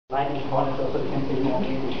Lighting monitor so you can see more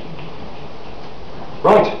views.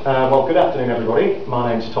 Right, well, good afternoon everybody.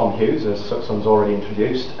 My name's Tom Hughes, as Suxon's already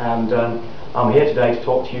introduced, and I'm here today to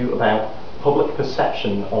talk to you about public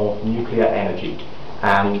perception of nuclear energy,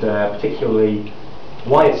 and particularly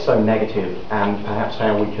why it's so negative and perhaps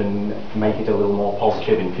how we can make it a little more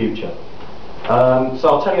positive in future. So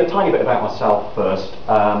I'll tell you a tiny bit about myself first.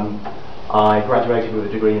 I graduated with a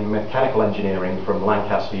degree in mechanical engineering from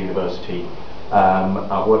Lancaster University.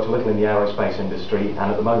 I've worked a little in the aerospace industry, and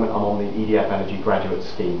at the moment I'm on the EDF Energy graduate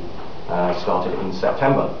scheme, started in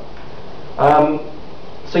September.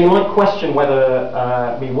 So you might question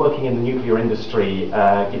whether me working in the nuclear industry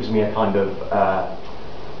gives me a kind of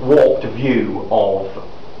warped view of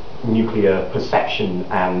nuclear perception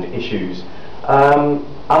and issues. And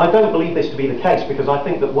I don't believe this to be the case, because I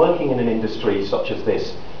think that working in an industry such as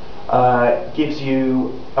this gives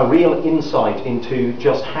you a real insight into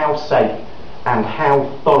just how safe and how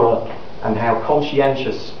thorough and how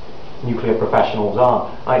conscientious nuclear professionals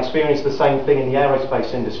are. I experienced the same thing in the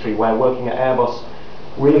aerospace industry, where working at Airbus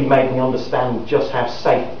really made me understand just how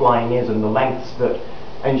safe flying is and the lengths that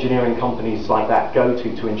engineering companies like that go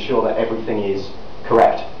to ensure that everything is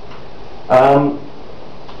correct.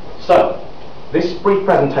 So, this brief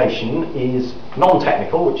presentation is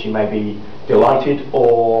non-technical, which you may be delighted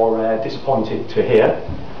or disappointed to hear,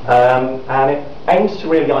 and it aims to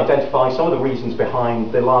really identify some of the reasons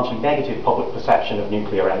behind the largely negative public perception of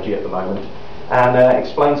nuclear energy at the moment, and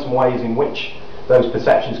explain some ways in which those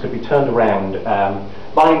perceptions could be turned around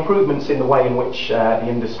by improvements in the way in which the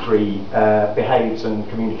industry behaves and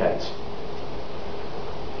communicates.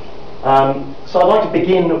 So I'd like to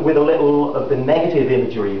begin with a little of the negative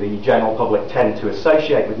imagery the general public tend to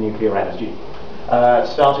associate with nuclear energy,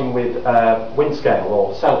 starting with Windscale,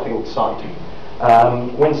 or Sellafield site.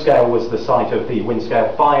 Windscale was the site of the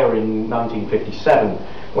Windscale fire in 1957,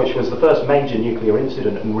 which was the first major nuclear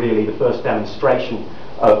incident and really the first demonstration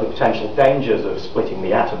of the potential dangers of splitting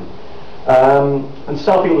the atom. And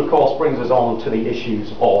Sellafield, of course, brings us on to the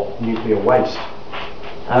issues of nuclear waste.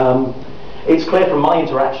 It's clear from my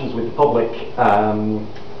interactions with the public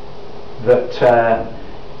that,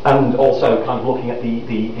 and also kind of looking at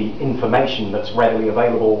the information that's readily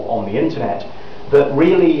available on the internet, that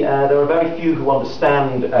really there are very few who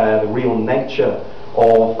understand the real nature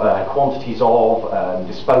of quantities of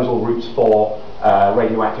disposal routes for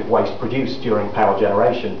radioactive waste produced during power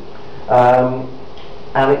generation.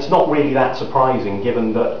 And it's not really that surprising,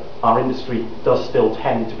 given that our industry does still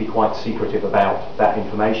tend to be quite secretive about that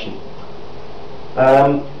information.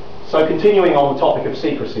 So continuing on the topic of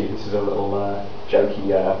secrecy, this is a little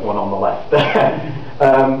jokey one on the left.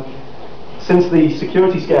 Since the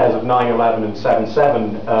security scares of 9/11 and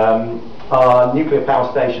 7/7, our nuclear power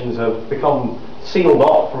stations have become sealed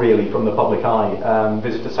off really from the public eye.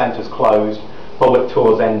 Visitor centres closed, public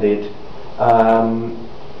tours ended,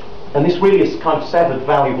 and this really has kind of severed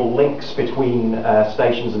valuable links between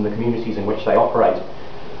stations and the communities in which they operate.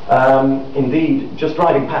 Indeed, just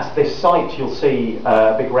driving past this site, you'll see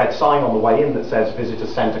a big red sign on the way in that says visitor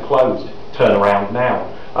centre closed, turn around now.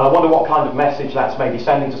 I wonder what kind of message that's maybe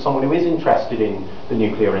sending to someone who is interested in the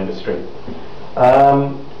nuclear industry. I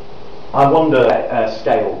wonder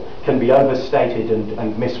scale can be overstated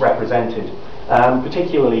and misrepresented,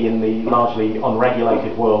 particularly in the largely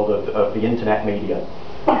unregulated world of the internet media.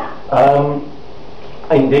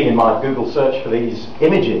 Indeed, in my Google search for these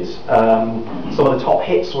images, some of the top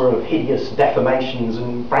hits were of hideous deformations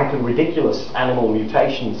and frankly ridiculous animal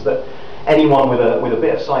mutations that anyone with a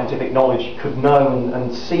bit of scientific knowledge could know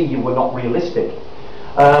and see were not realistic.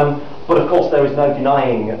 But of course there is no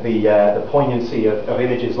denying the poignancy of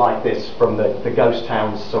images like this from the ghost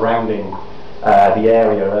towns surrounding the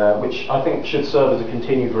area, which I think should serve as a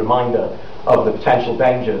continued reminder of the potential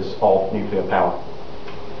dangers of nuclear power.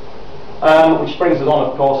 Which brings us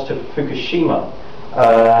on, of course, to Fukushima.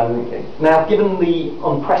 Now, given the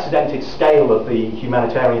unprecedented scale of the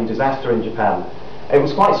humanitarian disaster in Japan, it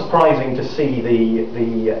was quite surprising to see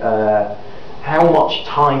how much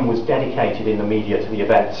time was dedicated in the media to the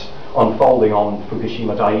events unfolding on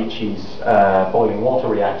Fukushima Daiichi's boiling water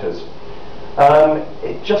reactors.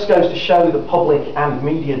 It just goes to show the public and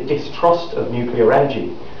media distrust of nuclear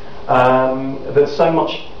energy, that so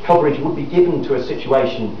much coverage would be given to a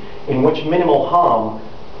situation in which minimal harm,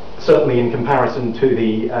 certainly in comparison to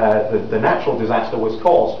the natural disaster, was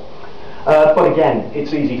caused. But again,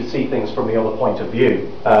 it's easy to see things from the other point of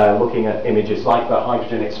view, looking at images like the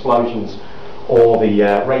hydrogen explosions or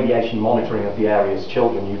the radiation monitoring of the area's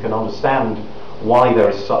children. You can understand why there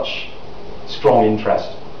is such strong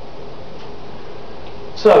interest.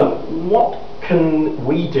 So, what can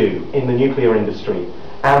we do in the nuclear industry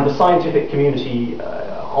and the scientific community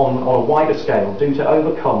on a wider scale do to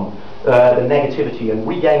overcome the negativity and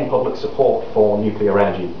regain public support for nuclear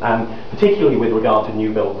energy, and particularly with regard to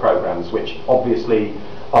new build programs, which obviously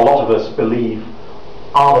a lot of us believe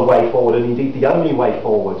are the way forward, and indeed the only way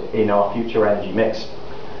forward in our future energy mix.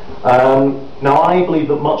 Now, I believe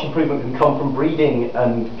that much improvement can come from breeding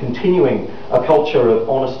and continuing a culture of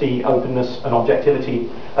honesty, openness and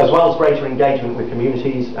objectivity, as well as greater engagement with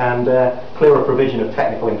communities and clearer provision of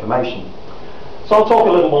technical information. So I'll talk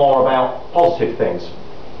a little more about positive things.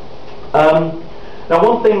 Now,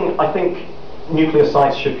 one thing I think nuclear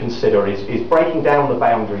sites should consider is breaking down the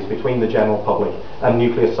boundaries between the general public and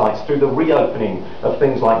nuclear sites through the reopening of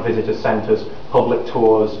things like visitor centres, public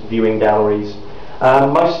tours, viewing galleries.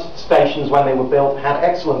 Most stations, when they were built, had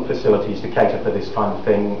excellent facilities to cater for this kind of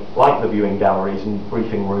thing, like the viewing galleries and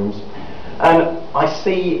briefing rooms. And I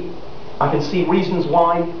can see reasons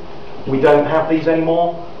why we don't have these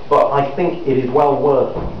anymore, but I think it is well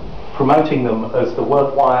worth promoting them as the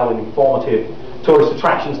worthwhile and informative tourist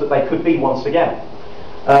attractions that they could be once again.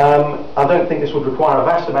 I don't think this would require a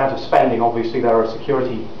vast amount of spending. Obviously there are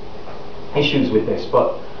security issues with this,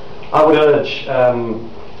 but I would urge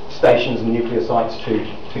stations and nuclear sites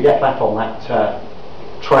to get back on that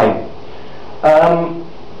train.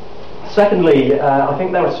 Secondly, I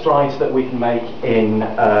think there are strides that we can make in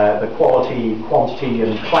the quality, quantity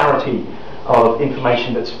and clarity of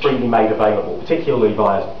information that's freely made available, particularly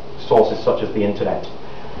via sources such as the internet.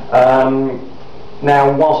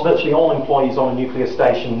 Now, whilst virtually all employees on a nuclear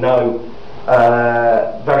station know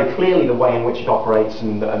very clearly the way in which it operates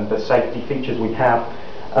and the safety features we have,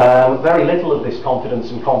 very little of this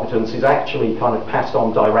confidence and competence is actually kind of passed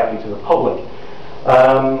on directly to the public.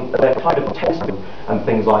 They're kind of tested and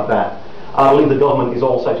things like that. I believe the government is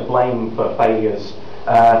also to blame for failures,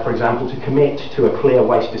 for example, to commit to a clear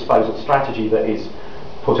waste disposal strategy that is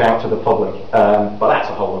put out to the public, but that's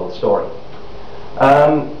a whole other story.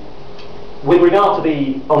 With regard to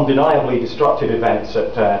the undeniably destructive events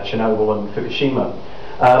at Chernobyl and Fukushima,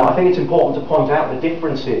 I think it's important to point out the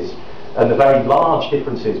differences and the very large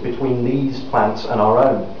differences between these plants and our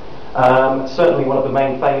own. Certainly one of the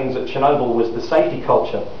main failings at Chernobyl was the safety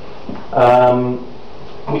culture,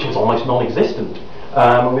 which was almost non-existent,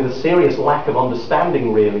 with a serious lack of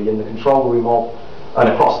understanding really in the control room of and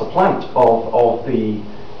across the plant of the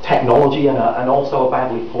technology and also a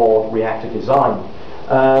badly flawed reactor design.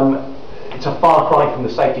 It's a far cry from the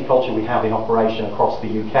safety culture we have in operation across the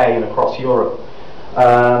UK and across Europe,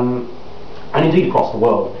 and indeed across the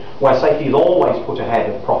world, where safety is always put ahead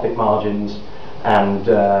of profit margins, and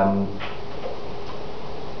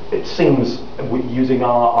it seems, using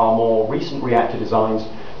our more recent reactor designs,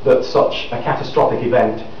 that such a catastrophic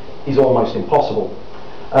event is almost impossible.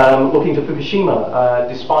 Looking to Fukushima,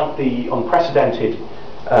 despite the unprecedented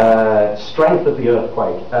strength of the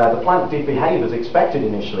earthquake, the plant did behave as expected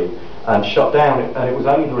initially and shut down, and it was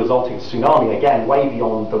only the resulting tsunami, again way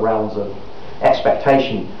beyond the realms of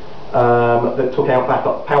expectation, that took out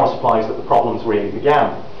backup power supplies that the problems really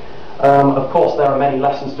began. Of course there are many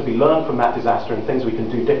lessons to be learned from that disaster and things we can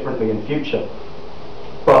do differently in future,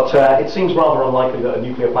 but it seems rather unlikely that a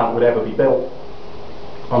nuclear plant would ever be built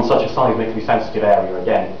on such a seismically sensitive area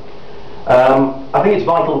again. I think it's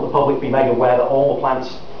vital that the public be made aware that all the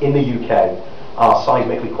plants in the UK are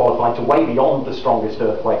seismically qualified to way beyond the strongest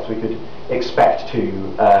earthquakes we could expect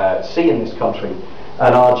to see in this country.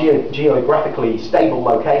 And our geographically stable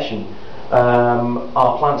location,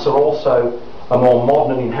 our plants are also a more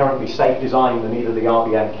modern and inherently safe design than either the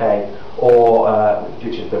RBMK or,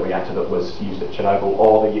 which is the reactor that was used at Chernobyl,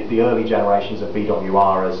 or the early generations of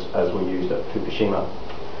BWR as were used at Fukushima.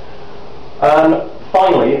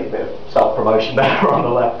 Finally, a bit of self-promotion there on the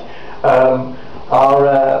left,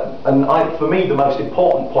 for me the most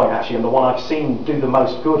important point actually, and the one I've seen do the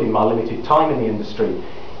most good in my limited time in the industry,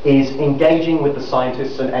 is engaging with the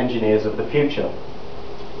scientists and engineers of the future.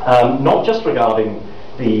 Not just regarding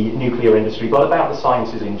the nuclear industry, but about the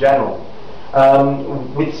sciences in general.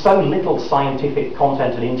 With so little scientific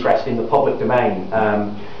content and interest in the public domain,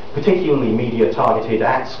 particularly media targeted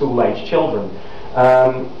at school-aged children,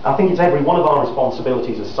 I think it's every one of our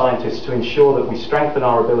responsibilities as scientists to ensure that we strengthen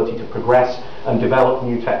our ability to progress and develop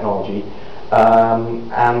new technology,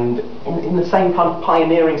 and in the same kind of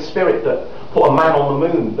pioneering spirit that put a man on the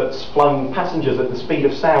moon, that's flown passengers at the speed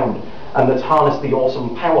of sound, and that's harnessed the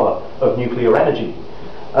awesome power of nuclear energy.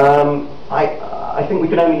 I think we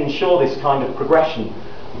can only ensure this kind of progression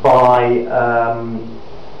by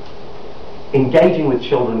engaging with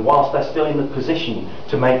children whilst they're still in the position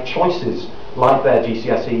to make choices like their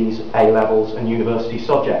GCSEs, A-levels and university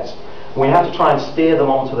subjects. We have to try and steer them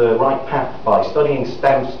onto the right path by studying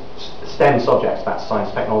STEM subjects, that's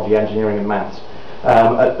science, technology, engineering and maths,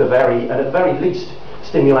 at the very least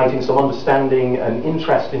stimulating some understanding and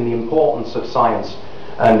interest in the importance of science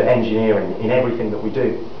and engineering in everything that we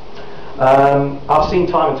do. I've seen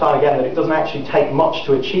time and time again that it doesn't actually take much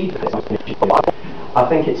to achieve this. I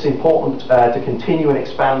think it's important to continue and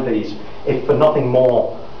expand these, if for nothing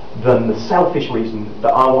more than the selfish reason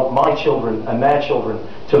that I want my children and their children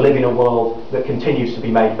to live in a world that continues to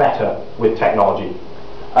be made better with technology.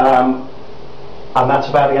 And that's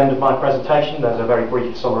about the end of my presentation. There's a very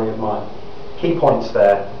brief summary of my key points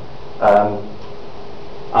there.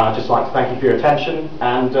 I'd just like to thank you for your attention,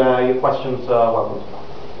 and your questions are welcome.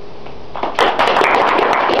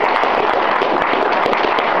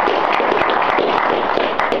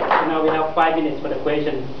 So now we have 5 minutes for the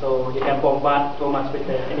question, so you can bombard Thomas with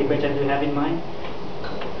any questions you have in mind.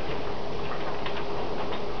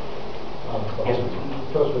 Yes.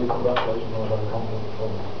 Firstly, congratulations on a very confident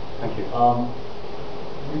performance. Thank you.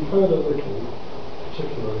 We've heard a little,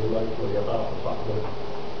 particularly lately, about the fact that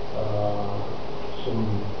some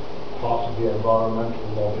parts of the environmental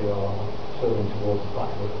lobby are turning towards the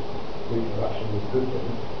fact that nuclear actually is a good thing,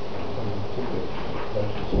 and particularly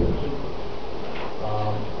conspiracy.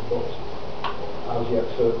 But as yet,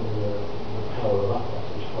 certainly the power of that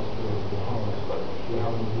message hasn't really been harnessed. Do you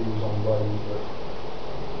have any views on ways that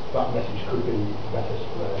that message could be better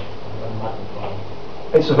spread and magnified?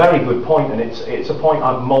 It's a very good point, and it's a point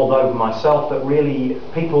I've mulled over myself, that really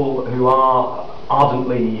people who are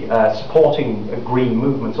ardently supporting green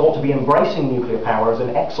movements ought to be embracing nuclear power as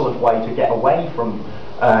an excellent way to get away from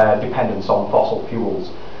dependence on fossil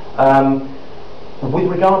fuels. With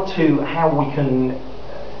regard to how we can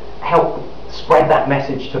help spread that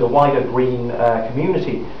message to the wider green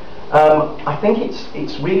community, I think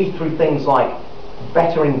it's really through things like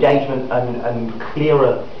better engagement and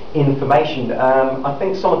clearer information. I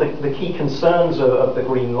think some of the key concerns of the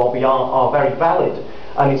green lobby are very valid,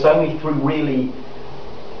 and it's only through really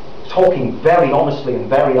talking very honestly and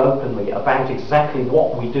very openly about exactly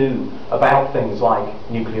what we do about things like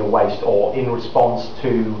nuclear waste, or in response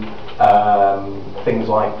to things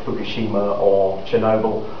like Fukushima or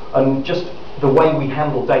Chernobyl, and just the way we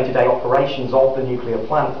handle day-to-day operations of the nuclear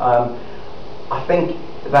plant. I think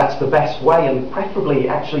that's the best way, and preferably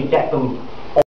actually get them